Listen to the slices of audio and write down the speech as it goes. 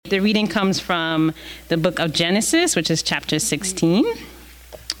The reading comes from the book of Genesis, which is chapter 16,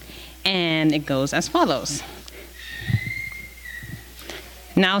 and it goes as follows.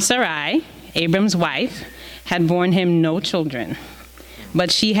 Now Sarai, Abram's wife, had borne him no children, but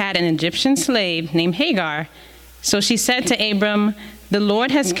she had an Egyptian slave named Hagar. So she said to Abram, "The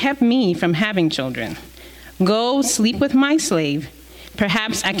Lord has kept me from having children. Go sleep with my slave.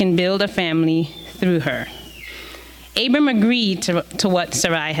 Perhaps I can build a family through her." Abram agreed to what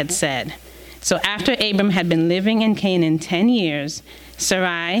Sarai had said. So after Abram had been living in Canaan 10 years,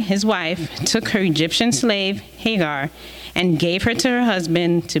 Sarai, his wife, took her Egyptian slave, Hagar, and gave her to her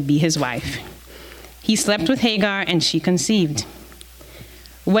husband to be his wife. He slept with Hagar, and she conceived.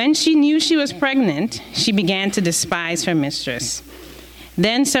 When she knew she was pregnant, she began to despise her mistress.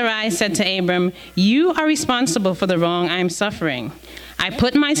 Then Sarai said to Abram, "You are responsible for the wrong I am suffering. I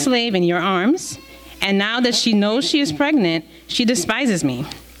put my slave in your arms, and now that she knows she is pregnant, she despises me.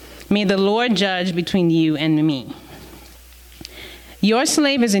 May the Lord judge between you and me." "Your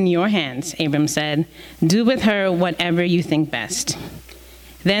slave is in your hands," Abram said. "Do with her whatever you think best."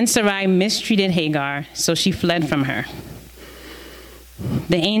 Then Sarai mistreated Hagar, so she fled from her.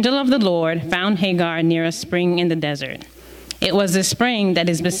 The angel of the Lord found Hagar near a spring in the desert. It was the spring that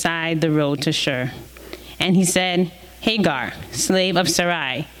is beside the road to Shur. And he said, "Hagar, slave of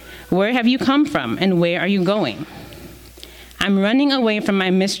Sarai, where have you come from, and where are you going?" "I'm running away from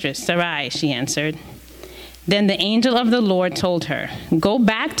my mistress, Sarai," she answered. Then the angel of the Lord told her, "Go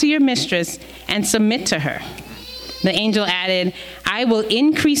back to your mistress and submit to her." The angel added, "I will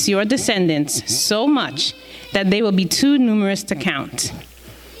increase your descendants so much that they will be too numerous to count."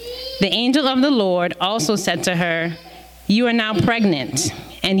 The angel of the Lord also said to her, "You are now pregnant,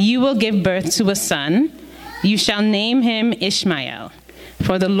 and you will give birth to a son. You shall name him Ishmael,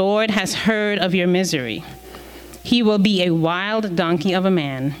 for the Lord has heard of your misery. He will be a wild donkey of a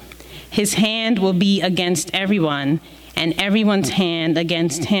man. His hand will be against everyone, and everyone's hand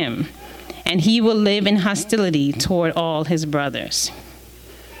against him, and he will live in hostility toward all his brothers."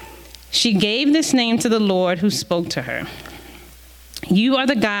 She gave this name to the Lord who spoke to her. "You are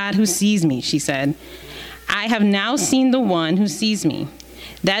the God who sees me," she said. "I have now seen the one who sees me.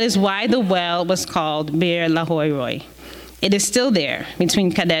 That is why the well was called Beer Lahai Roi. It is still there,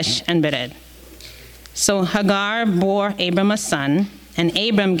 between Kadesh and Bered." So Hagar bore Abram a son, and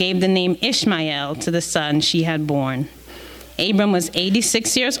Abram gave the name Ishmael to the son she had born. Abram was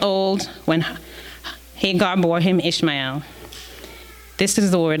 86 years old when Hagar bore him Ishmael. This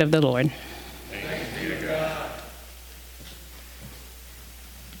is the word of the Lord. Thanks be to God.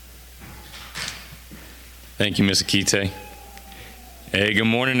 Thank you, Ms. Akite. Hey, good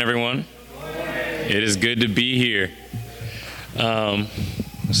morning, everyone. Good morning. It is good to be here.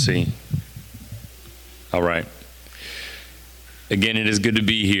 Let's see. All right. Again, it is good to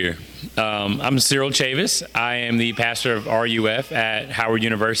be here. I'm Cyril Chavis. I am the pastor of RUF at Howard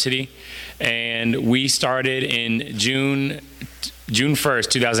University, and we started in June 1st,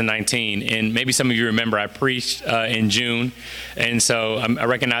 2019, and maybe some of you remember I preached in June, and so I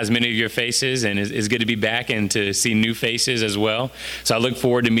recognize many of your faces, and it's good to be back and to see new faces as well. So I look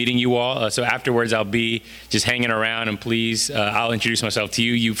forward to meeting you all. So afterwards, I'll be just hanging around, and please, I'll introduce myself to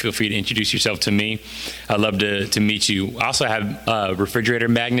you. You feel free to introduce yourself to me. I'd love to meet you. I also have refrigerator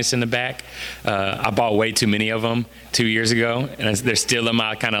magnets in the back. I bought way too many of them 2 years ago, and they're still in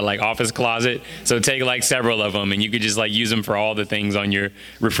my kind of like office closet. So take like several of them, and you could just like use them for all the things on your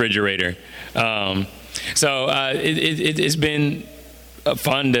refrigerator. It's been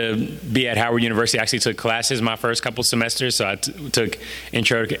fun to be at Howard University. I actually took classes my first couple semesters. So I took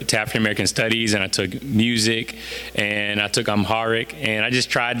Intro to African American Studies, and I took music, and I took Amharic, and I just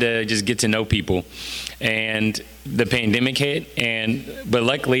tried to just get to know people. And the pandemic hit, but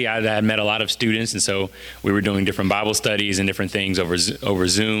luckily I had met a lot of students, and so we were doing different Bible studies and different things over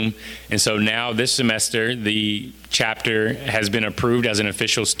Zoom. And so now this semester, the chapter has been approved as an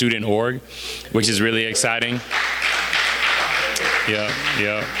official student org, which is really exciting.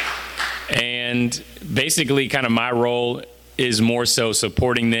 Yeah. And basically kind of my role is more so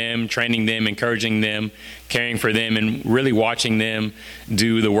supporting them, training them, encouraging them, caring for them, and really watching them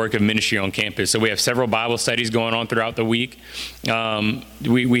do the work of ministry on campus. So we have several Bible studies going on throughout the week.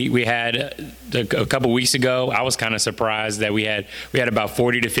 We had a couple weeks ago, I was kind of surprised that we had about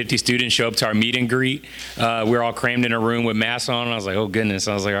 40 to 50 students show up to our meet and greet. We're all crammed in a room with masks on, and I was like, oh goodness.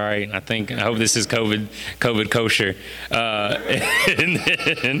 I was like, all right, I hope this is COVID kosher. And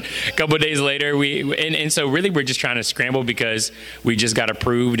then a couple of days later, so really we're just trying to scramble because we just got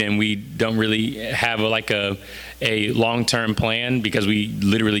approved, and we don't really have a long-term plan because we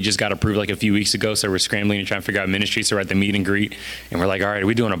literally just got approved like a few weeks ago. So we're scrambling to try and figure out ministry. So we're at the meet and greet and we're like, all right, are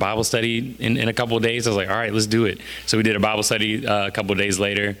we doing a Bible study in a couple of days? I was like, all right, let's do it. So we did a Bible study a couple of days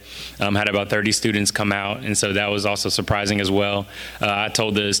later, had about 30 students come out. And so that was also surprising as well. I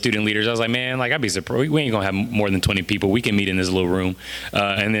told the student leaders, I was like, man, like I'd be surprised. We ain't gonna have more than 20 people. We can meet in this little room.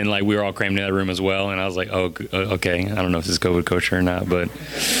 And then like we were all crammed in that room as well. And I was like, oh, okay. I don't know if this is COVID kosher or not, but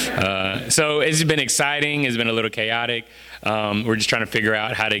so it's been exciting. It's been a little chaotic. We're just trying to figure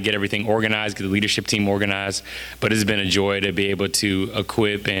out how to get everything organized, get the leadership team organized. But it's been a joy to be able to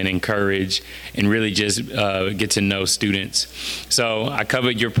equip and encourage and really just get to know students. So I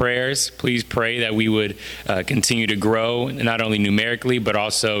covered your prayers. Please pray that we would continue to grow, not only numerically, but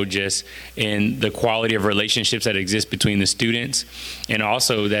also just in the quality of relationships that exist between the students, and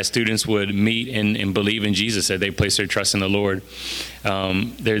also that students would meet and believe in Jesus, that they place their trust in the Lord.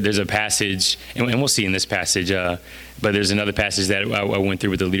 There's a passage, and we'll see in this passage, but there's another passage that I went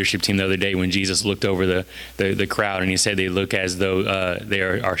through with the leadership team the other day when Jesus looked over the crowd and he said they look as though they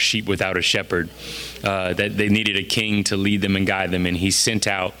are sheep without a shepherd, that they needed a king to lead them and guide them, and he sent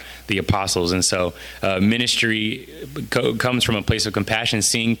out the apostles. And so ministry comes from a place of compassion,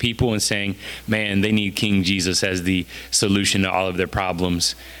 seeing people and saying, man, they need King Jesus as the solution to all of their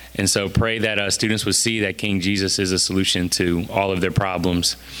problems. And so pray that students would see that King Jesus is a solution to all of their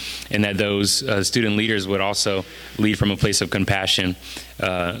problems, and that those student leaders would also lead from a place of compassion.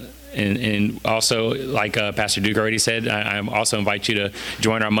 And also, like Pastor Duke already said, I also invite you to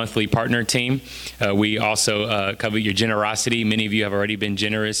join our monthly partner team. We also cover your generosity. Many of you have already been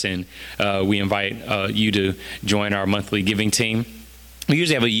generous, and we invite you to join our monthly giving team. We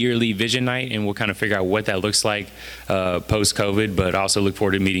usually have a yearly vision night, and we'll kind of figure out what that looks like post-COVID, but also look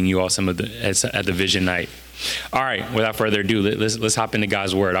forward to meeting you all at the vision night. All right, without further ado, let's hop into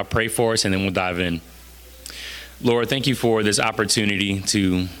God's word. I'll pray for us, and then we'll dive in. Lord, thank you for this opportunity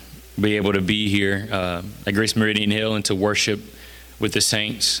to be able to be here at Grace Meridian Hill and to worship with the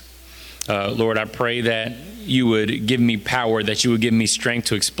saints. Lord, I pray that you would give me power, that you would give me strength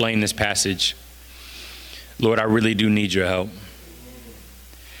to explain this passage. Lord, I really do need your help.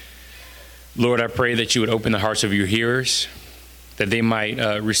 Lord, I pray that you would open the hearts of your hearers, that they might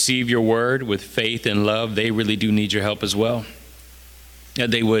receive your word with faith and love. They really do need your help as well.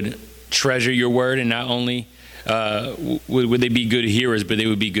 That they would treasure your word, and not only would they be good hearers, but they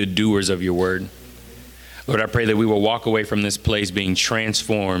would be good doers of your word. Lord, I pray that we will walk away from this place being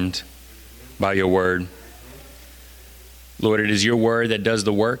transformed by your word. Lord, it is your word that does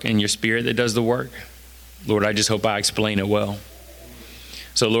the work and your spirit that does the work. Lord, I just hope I explain it well.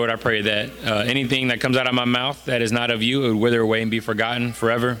 So, Lord, I pray that anything that comes out of my mouth that is not of you, it would wither away and be forgotten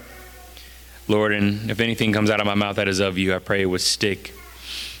forever. Lord, and if anything comes out of my mouth that is of you, I pray it would stick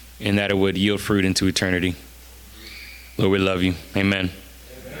and that it would yield fruit into eternity. Lord, we love you. Amen.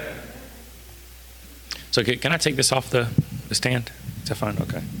 Amen. So, can I take this off the stand? Is that fine?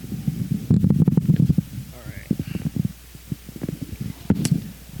 Okay. All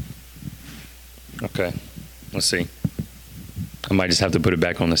right. Okay. Let's see. I might just have to put it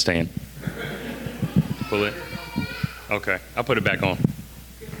back on the stand. Pull it? Okay. I'll put it back on.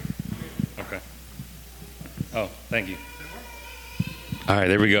 Okay. Oh, thank you. All right,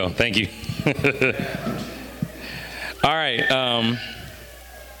 there we go. Thank you. All right.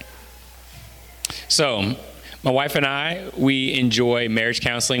 So my wife and I, we enjoy marriage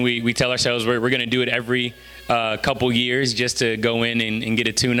counseling. We tell ourselves we're going to do it every couple years just to go in and get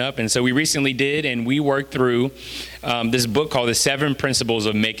a tune-up. And so we recently did, and we worked through this book called The 7 Principles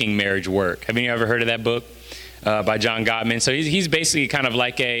of Making Marriage Work. Have you ever heard of that book by John Gottman? So he's basically kind of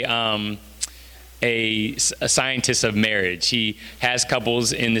like a scientist of marriage. He has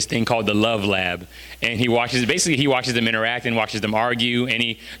couples in this thing called the Love Lab, and he watches them interact and watches them argue, and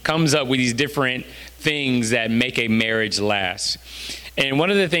he comes up with these different things that make a marriage last. And one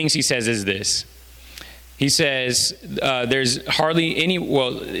of the things he says is this. He says, there's hardly any,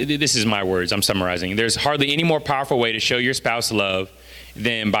 well, this is my words, I'm summarizing. There's hardly any more powerful way to show your spouse love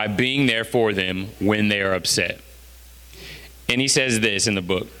than by being there for them when they are upset. And he says this in the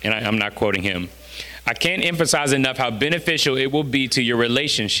book, and I'm not quoting him. I can't emphasize enough how beneficial it will be to your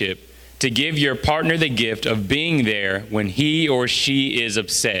relationship to give your partner the gift of being there when he or she is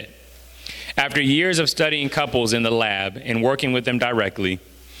upset. After years of studying couples in the lab and working with them directly,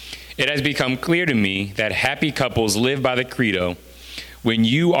 it has become clear to me that happy couples live by the credo, when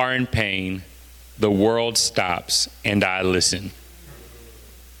you are in pain, the world stops and I listen.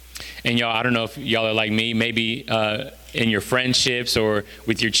 And y'all, I don't know if y'all are like me, maybe in your friendships or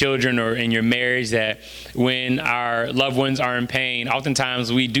with your children or in your marriage, that when our loved ones are in pain,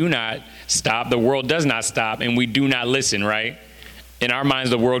 oftentimes we do not stop. The world does not stop, and we do not listen, right? In our minds,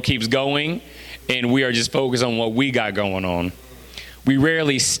 the world keeps going, and we are just focused on what we got going on. We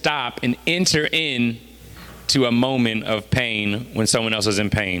rarely stop and enter in to a moment of pain when someone else is in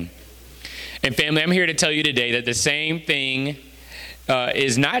pain. And family, I'm here to tell you today that the same thing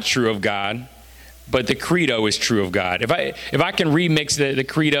is not true of God, but the credo is true of God. If I can remix the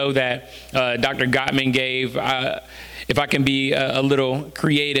credo that Dr. Gottman gave, if I can be a little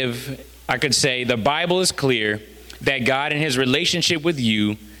creative, I could say the Bible is clear that God in his relationship with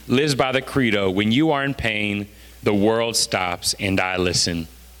you lives by the credo: when you are in pain, the world stops and I listen.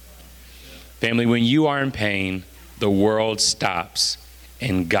 Family, when you are in pain, the world stops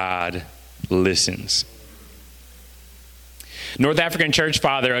and God listens. North African church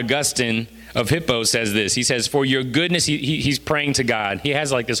father Augustine of Hippo says this. He says, for your goodness, he's praying to God. He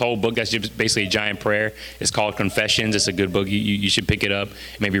has like this whole book that's just basically a giant prayer. It's called Confessions. It's a good book. You should pick it up,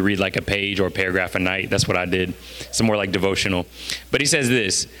 maybe read like a page or a paragraph a night. That's what I did. Some more like devotional. But he says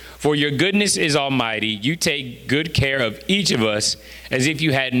this: for your goodness is almighty. You take good care of each of us as if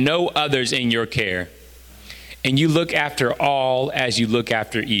you had no others in your care. And you look after all as you look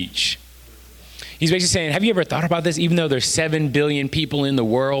after each. He's basically saying, have you ever thought about this? Even though there's 7 billion people in the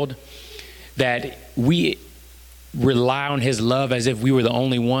world, that we rely on his love as if we were the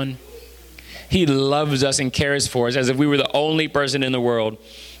only one. He loves us and cares for us as if we were the only person in the world.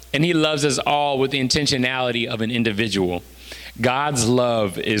 And he loves us all with the intentionality of an individual. God's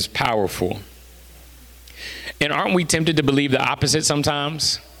love is powerful. And aren't we tempted to believe the opposite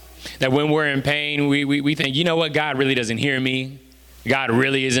sometimes? That when we're in pain, we think, you know what, God really doesn't hear me. God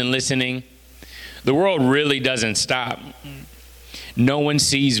really isn't listening. The world really doesn't stop. No one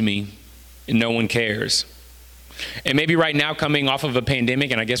sees me, and no one cares. And maybe right now, coming off of a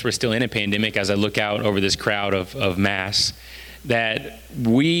pandemic, and I guess we're still in a pandemic as I look out over this crowd of mass, that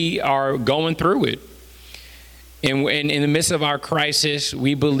we are going through it. And in the midst of our crisis,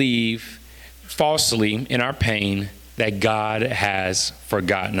 we believe falsely in our pain that God has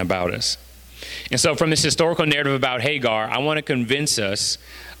forgotten about us. And so from this historical narrative about Hagar, I want to convince us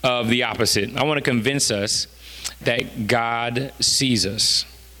of the opposite. I want to convince us that God sees us.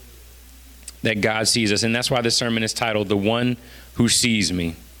 That God sees us. And that's why this sermon is titled, The One Who Sees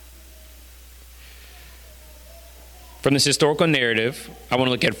Me. From this historical narrative, I want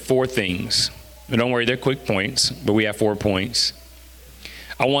to look at 4 things. And don't worry, they're quick points, but we have 4 points.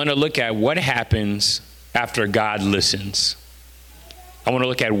 I want to look at what happens after God listens. I want to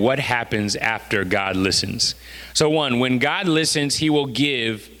look at what happens after God listens. So 1, when God listens, he will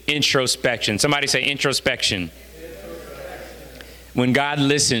give introspection. Somebody say introspection. When God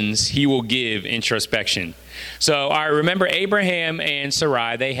listens, he will give introspection. So I remember Abraham and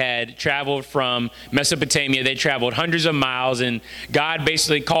Sarai, they had traveled from Mesopotamia. They traveled hundreds of miles, and God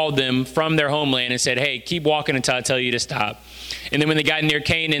basically called them from their homeland and said, hey, keep walking until I tell you to stop. And then when they got near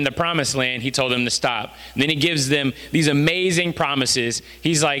Canaan, the promised land, he told them to stop. And then he gives them these amazing promises.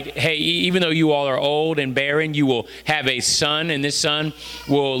 He's like, hey, even though you all are old and barren, you will have a son, and this son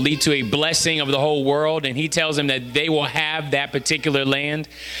will lead to a blessing of the whole world. And he tells them that they will have that particular land.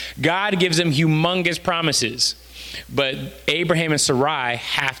 God gives them humongous promises. But Abraham and Sarai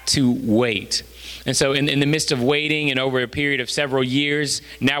have to wait. And so in the midst of waiting and over a period of several years,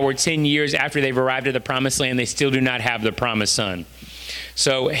 now we're 10 years after they've arrived at the promised land, they still do not have the promised son.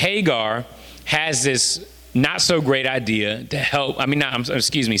 So Hagar has this not so great idea to help,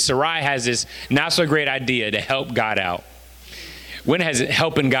 Sarai has this not so great idea to help God out. When has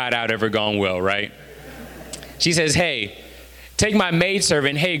helping God out ever gone well, right? She says, hey, take my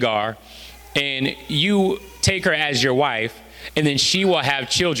maidservant Hagar and you take her as your wife, and then she will have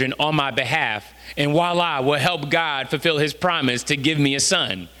children on my behalf. And voila, will help God fulfill his promise to give me a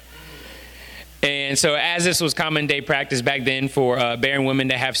son. And so as this was common day practice back then for barren women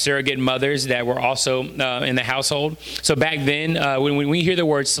to have surrogate mothers that were also in the household. So back then, when we hear the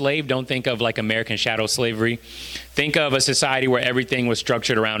word slave, don't think of like American chattel slavery. Think of a society where everything was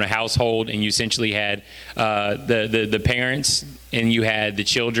structured around a household, and you essentially had the parents, and you had the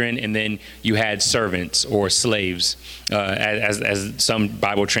children, and then you had servants or slaves, as some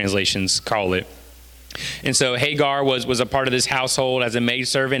Bible translations call it. And so Hagar was a part of this household as a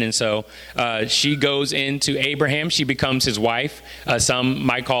maidservant, and so she goes into Abraham. She becomes his wife. Some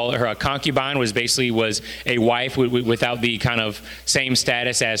might call her a concubine, was a wife without the kind of same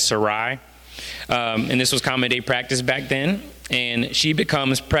status as Sarai. And this was common day practice back then. And she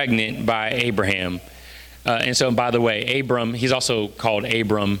becomes pregnant by Abraham. And so, by the way, Abram, he's also called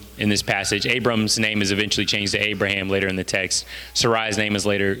Abram in this passage. Abram's name is eventually changed to Abraham later in the text. Sarai's name is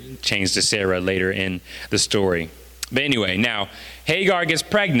later changed to Sarah later in the story. But anyway, now Hagar gets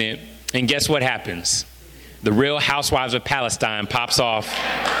pregnant, and guess what happens? The Real Housewives of Palestine pops off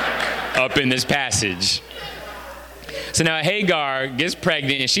up in this passage. So now Hagar gets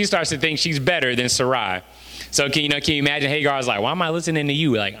pregnant, and she starts to think she's better than Sarai. So can you imagine Hagar's like, why am I listening to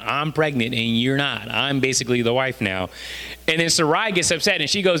you? Like, I'm pregnant and you're not. I'm basically the wife now. And then Sarai gets upset and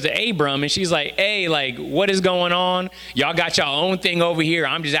she goes to Abram and she's like, hey, like, what is going on? Y'all got y'all own thing over here.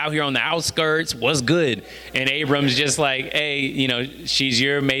 I'm just out here on the outskirts. What's good? And Abram's just like, hey, she's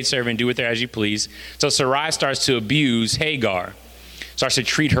your maidservant. Do with her as you please. So Sarai starts to abuse Hagar, starts to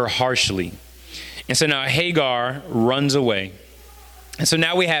treat her harshly. And so now Hagar runs away. And so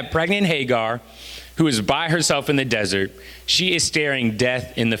now we have pregnant Hagar, who is by herself in the desert. She is staring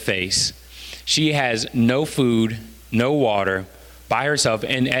death in the face. She has no food, no water, by herself,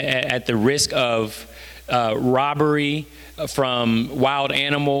 and at the risk of robbery from wild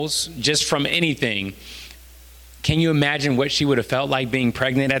animals, just from anything. Can you imagine what she would have felt like being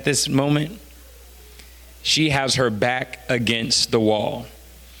pregnant at this moment? She has her back against the wall.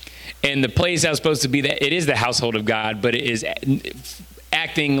 And the place that was supposed to be, that it is the household of God, but it is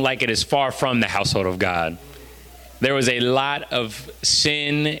acting like it is far from the household of God. There was a lot of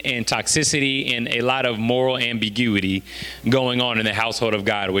sin and toxicity and a lot of moral ambiguity going on in the household of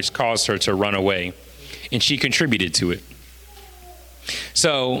God, which caused her to run away. And she contributed to it.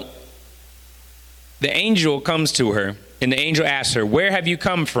 So the angel comes to her, and the angel asks her, where have you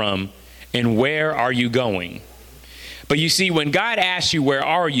come from, and where are you going? But you see, when God asks you, where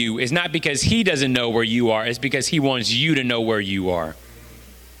are you, it's not because he doesn't know where you are. It's because he wants you to know where you are.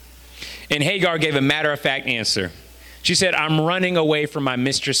 And Hagar gave a matter-of-fact answer. She said, I'm running away from my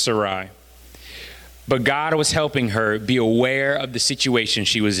mistress Sarai. But God was helping her be aware of the situation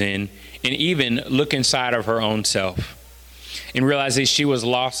she was in and even look inside of her own self and realize that she was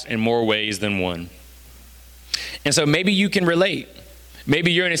lost in more ways than one. And so maybe you can relate.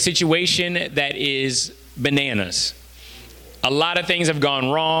 Maybe you're in a situation that is bananas. A lot of things have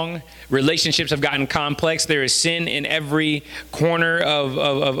gone wrong. Relationships have gotten complex. There is sin in every corner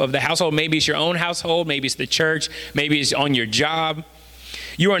of the household. Maybe it's your own household. Maybe it's the church. Maybe it's on your job.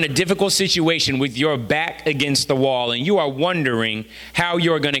 You are in a difficult situation with your back against the wall, and you are wondering how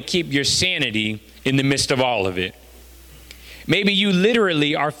you're going to keep your sanity in the midst of all of it. Maybe you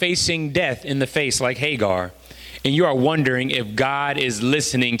literally are facing death in the face like Hagar, and you are wondering if God is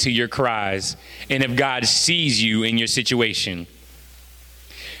listening to your cries and if God sees you in your situation.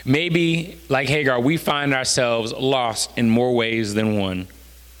 Maybe, like Hagar, we find ourselves lost in more ways than one.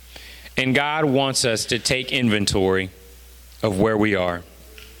 And God wants us to take inventory of where we are.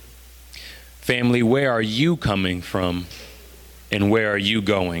 Family, where are you coming from and where are you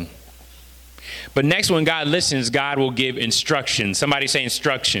going? But next, when God listens, God will give instructions. Somebody say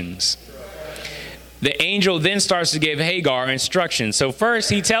instructions. The angel then starts to give Hagar instructions. So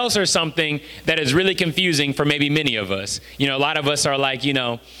first, he tells her something that is really confusing for maybe many of us. A lot of us are like,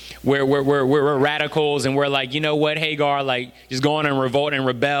 we're radicals, and we're like, you know what, Hagar, like, just go on and revolt and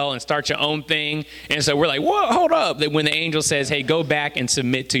rebel and start your own thing. And so we're like, whoa, hold up. That when the angel says, hey, go back and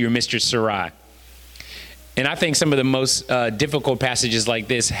submit to your mistress Sarai. And I think some of the most difficult passages like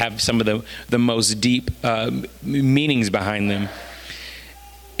this have some of the most deep meanings behind them.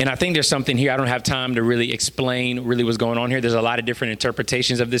 And I think there's something here. I don't have time to really explain really what's going on here. There's a lot of different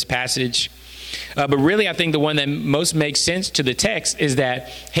interpretations of this passage. But really, I think the one that most makes sense to the text is that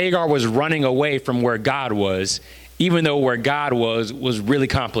Hagar was running away from where God was, even though where God was really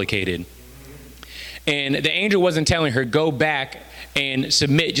complicated. And the angel wasn't telling her, go back and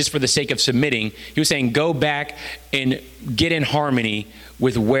submit just for the sake of submitting. He was saying, go back and get in harmony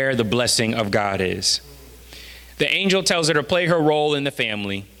with where the blessing of God is. The angel tells her to play her role in the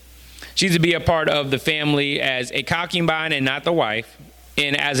family. She's to be a part of the family as a concubine and not the wife,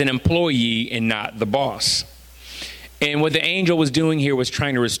 and as an employee and not the boss. And what the angel was doing here was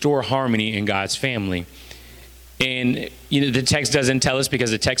trying to restore harmony in God's family. And the text doesn't tell us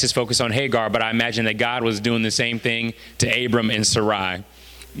because the text is focused on Hagar, but I imagine that God was doing the same thing to Abram and Sarai,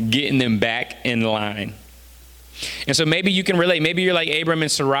 getting them back in line. And so maybe you can relate. Maybe you're like Abram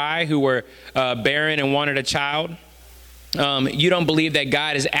and Sarai, who were barren and wanted a child. You don't believe that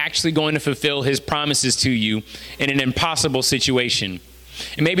God is actually going to fulfill his promises to you in an impossible situation.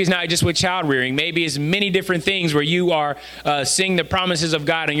 And maybe it's not just with child rearing. Maybe it's many different things where you are seeing the promises of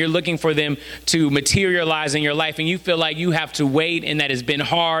God and you're looking for them to materialize in your life. And you feel like you have to wait and that it's been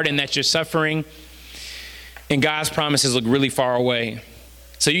hard and that you're suffering. And God's promises look really far away.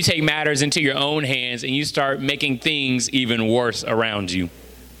 So you take matters into your own hands and you start making things even worse around you.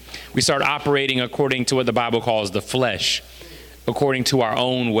 We start operating according to what the Bible calls the flesh, according to our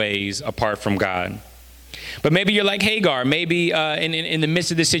own ways apart from God. But maybe you're like Hagar. Maybe in the midst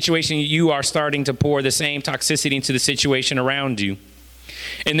of this situation, you are starting to pour the same toxicity into the situation around you.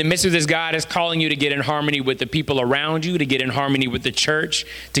 In the midst of this, God is calling you to get in harmony with the people around you, to get in harmony with the church,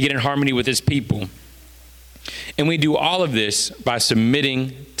 to get in harmony with his people. And we do all of this by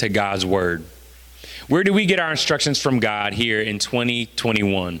submitting to God's word. Where do we get our instructions from God here in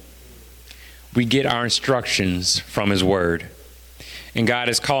 2021? We get our instructions from his word. And God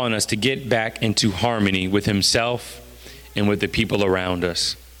is calling us to get back into harmony with himself and with the people around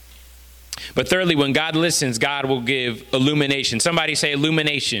us. But thirdly, when God listens, God will give illumination. Somebody say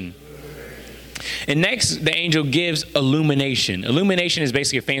illumination. And next, the angel gives illumination. Illumination is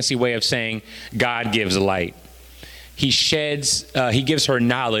basically a fancy way of saying God gives light. He gives her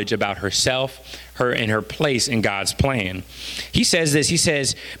knowledge about herself, her and her place in God's plan. He says this, he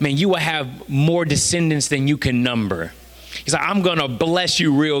says, man, you will have more descendants than you can number. He's like, I'm going to bless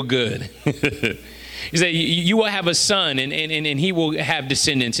you real good. He said, you will have a son and he will have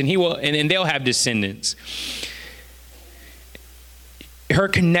descendants and they'll have descendants. Her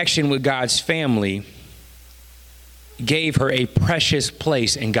connection with God's family gave her a precious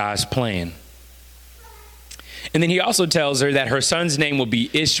place in God's plan. And then he also tells her that her son's name will be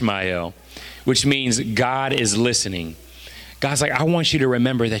Ishmael, which means God is listening. God's like, I want you to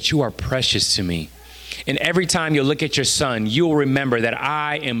remember that you are precious to me. And every time you look at your son, you'll remember that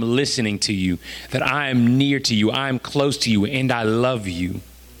I am listening to you, that I am near to you, I am close to you, and I love you.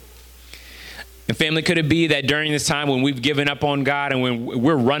 And family, could it be that during this time when we've given up on God and when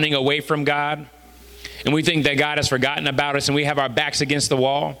we're running away from God, and we think that God has forgotten about us and we have our backs against the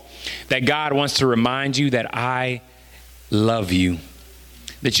wall, that God wants to remind you that I love you,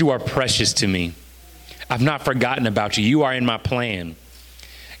 that you are precious to me. I've not forgotten about you. You are in my plan.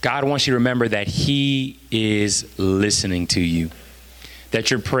 God wants you to remember that he is listening to you,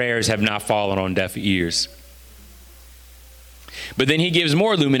 that your prayers have not fallen on deaf ears. But then he gives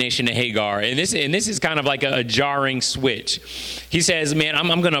more illumination to Hagar. And this is kind of like a jarring switch. He says, man,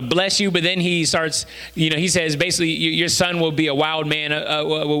 I'm going to bless you. But then he starts, he says, basically, your son will be a wild man,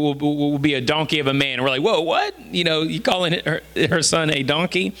 will be a donkey of a man. And we're like, whoa, what? You calling her son a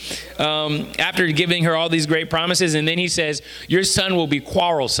donkey? After giving her all these great promises. And then he says, your son will be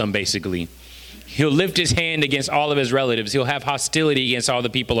quarrelsome, basically. He'll lift his hand against all of his relatives. He'll have hostility against all the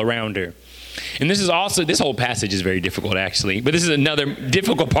people around her. And this whole passage is very difficult, actually. But this is another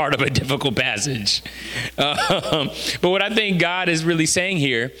difficult part of a difficult passage. But what I think God is really saying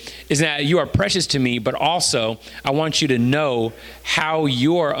here is that you are precious to me, but also I want you to know how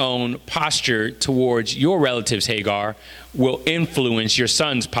your own posture towards your relatives, Hagar, will influence your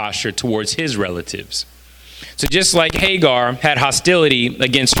son's posture towards his relatives. So just like Hagar had hostility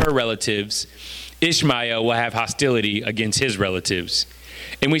against her relatives, Ishmael will have hostility against his relatives.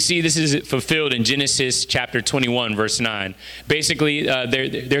 And we see this is fulfilled in Genesis chapter 21, verse 9. Basically,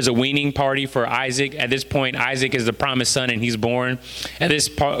 there's a weaning party for Isaac. At this point, Isaac is the promised son, and he's born. At this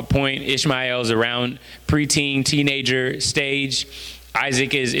point, Ishmael is around preteen, teenager stage.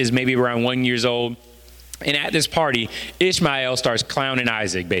 Isaac is maybe around 1 year old. And at this party, Ishmael starts clowning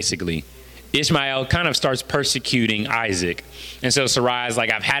Isaac, basically. Ishmael kind of starts persecuting Isaac. And so Sarai is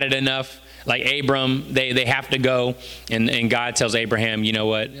like, I've had it enough. Like Abram, they have to go. And God tells Abraham, you know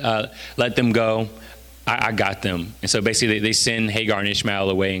what, let them go. I got them. And so basically they send Hagar and Ishmael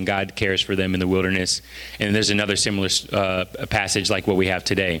away, and God cares for them in the wilderness. And there's another similar passage like what we have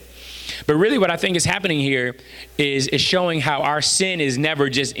today. But really what I think is happening here is showing how our sin is never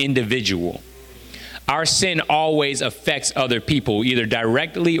just individual. Our sin always affects other people, either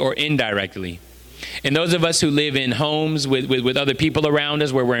directly or indirectly. And those of us who live in homes with other people around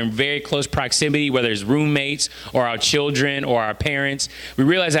us, where we're in very close proximity, whether it's roommates or our children or our parents, we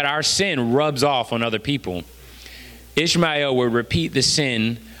realize that our sin rubs off on other people. Ishmael will repeat the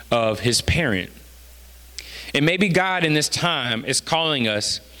sin of his parent. And maybe God in this time is calling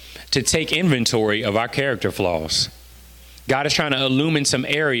us to take inventory of our character flaws. God is trying to illumine some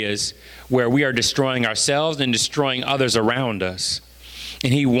areas where we are destroying ourselves and destroying others around us.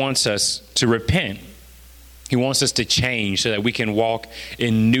 And he wants us to repent. He wants us to change so that we can walk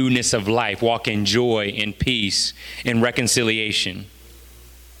in newness of life, walk in joy, in peace, in reconciliation.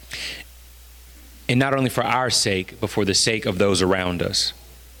 And not only for our sake, but for the sake of those around us.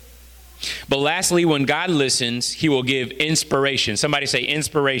 But lastly, when God listens, he will give inspiration. Somebody say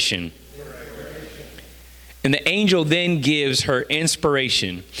inspiration. And the angel then gives her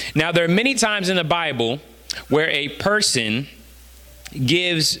inspiration. Now, there are many times in the Bible where a person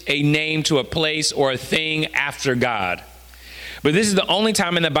gives a name to a place or a thing after God. But this is the only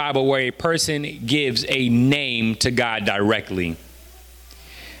time in the Bible where a person gives a name to God directly.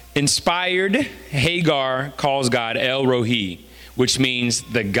 Inspired, Hagar calls God El Rohi, which means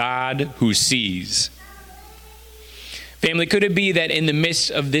the God who sees. Family, could it be that in the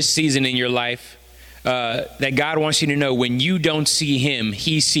midst of this season in your life, that God wants you to know when you don't see him,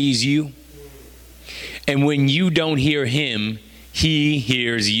 he sees you? And when you don't hear him, he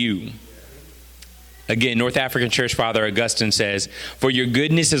hears you. Again, North African Church Father Augustine says, "For your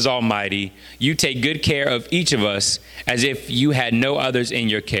goodness is almighty. You take good care of each of us as if you had no others in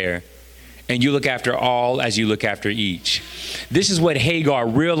your care. And you look after all as you look after each." This is what Hagar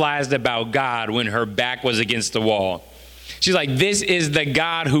realized about God when her back was against the wall. She's like, this is the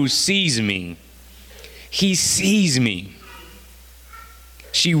God who sees me. He sees me.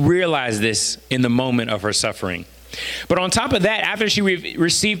 She realized this in the moment of her suffering. But on top of that, after she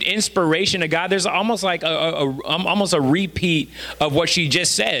received inspiration of God, there's almost like almost a repeat of what she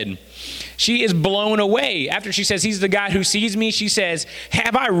just said. She is blown away. After she says, he's the God who sees me, she says,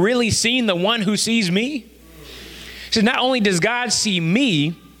 have I really seen the one who sees me? She says, not only does God see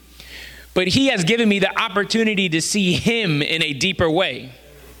me, but he has given me the opportunity to see him in a deeper way.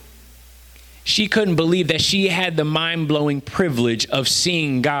 She couldn't believe that she had the mind-blowing privilege of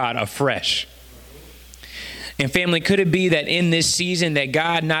seeing God afresh. And family, could it be that in this season that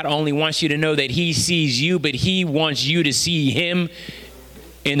God not only wants you to know that he sees you, but he wants you to see him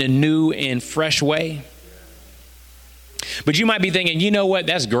in a new and fresh way? But you might be thinking, you know what,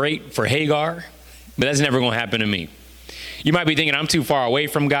 that's great for Hagar, but that's never going to happen to me. You might be thinking, I'm too far away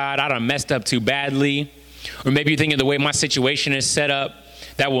from God, I done messed up too badly. Or maybe you're thinking the way my situation is set up,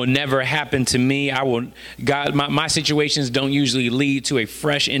 that will never happen to me. My situations don't usually lead to a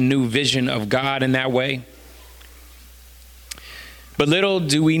fresh and new vision of God in that way. But little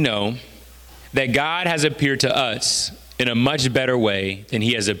do we know that God has appeared to us in a much better way than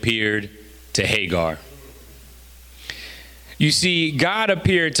he has appeared to Hagar. You see, God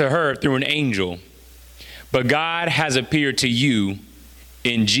appeared to her through an angel, but God has appeared to you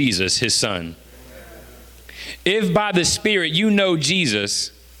in Jesus, his son. If by the Spirit you know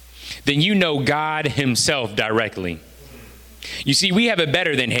Jesus, then you know God himself directly. You see, we have it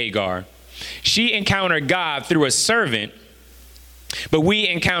better than Hagar. She encountered God through a servant, but we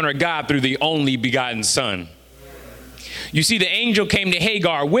encounter God through the only begotten Son. You see, the angel came to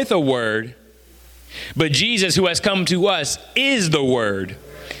Hagar with a word, but Jesus, who has come to us, is the word.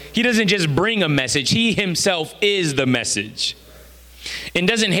 He doesn't just bring a message. He himself is the message. And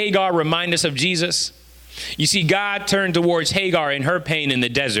doesn't Hagar remind us of Jesus? You see, God turned towards Hagar in her pain in the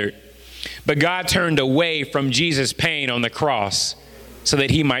desert, but God turned away from Jesus' pain on the cross so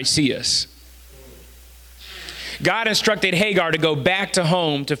that he might see us. God instructed Hagar to go back to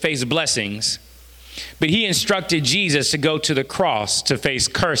home to face blessings, but he instructed Jesus to go to the cross to face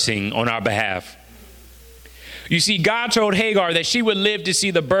cursing on our behalf. You see, God told Hagar that she would live to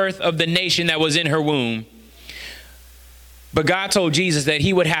see the birth of the nation that was in her womb, but God told Jesus that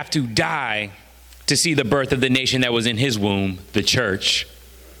he would have to die to see the birth of the nation that was in his womb, the church.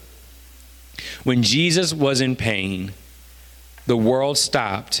 When Jesus was in pain, the world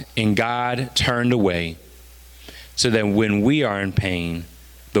stopped and God turned away, so that when we are in pain,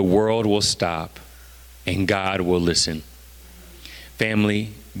 the world will stop and God will listen.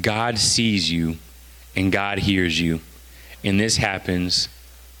 Family, God sees you and God hears you. And this happens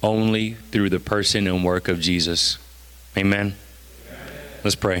only through the person and work of Jesus. Amen.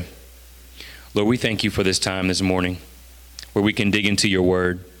 Let's pray. Lord, we thank you for this time this morning where we can dig into your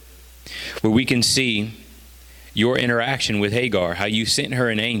word, where we can see your interaction with Hagar, how you sent her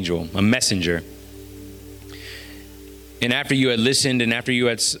an angel, a messenger. And after you had listened and after you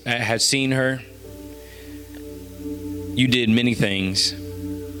had seen her, you did many things.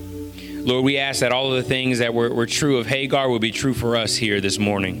 Lord, we ask that all of the things that were true of Hagar will be true for us here this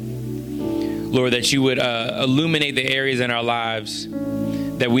morning. Lord, that you would illuminate the areas in our lives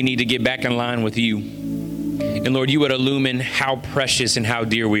that we need to get back in line with you. And Lord, you would illumine how precious and how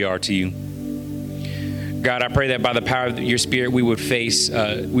dear we are to you. God, I pray that by the power of your Spirit, we would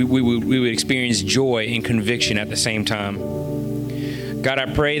we would experience joy and conviction at the same time. God,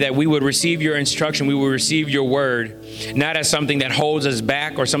 I pray that we would receive your instruction, we would receive your word, not as something that holds us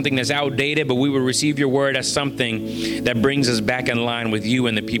back or something that's outdated, but we would receive your word as something that brings us back in line with you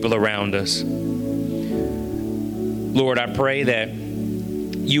and the people around us. Lord, I pray that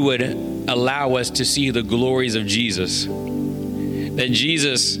you would allow us to see the glories of Jesus. That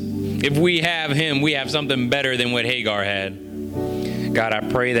Jesus, if we have him, we have something better than what Hagar had. God, I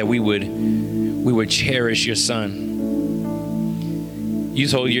pray that we would cherish your son. You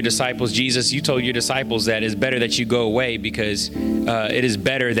told your disciples, Jesus, you told your disciples that it's better that you go away because it is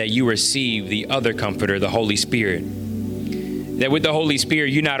better that you receive the other comforter, the Holy Spirit. That with the Holy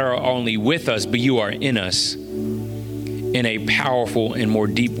Spirit, you not are only with us, but you are in us in a powerful and more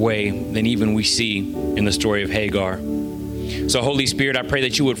deep way than even we see in the story of Hagar. So Holy Spirit, I pray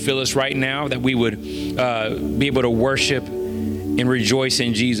that you would fill us right now, that we would be able to worship and rejoice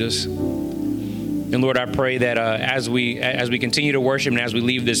in Jesus. And Lord, I pray that as we continue to worship and as we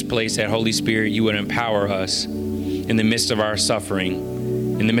leave this place, that Holy Spirit, you would empower us in the midst of our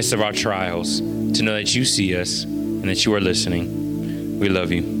suffering, in the midst of our trials, to know that you see us and that you are listening. We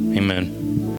love you. Amen.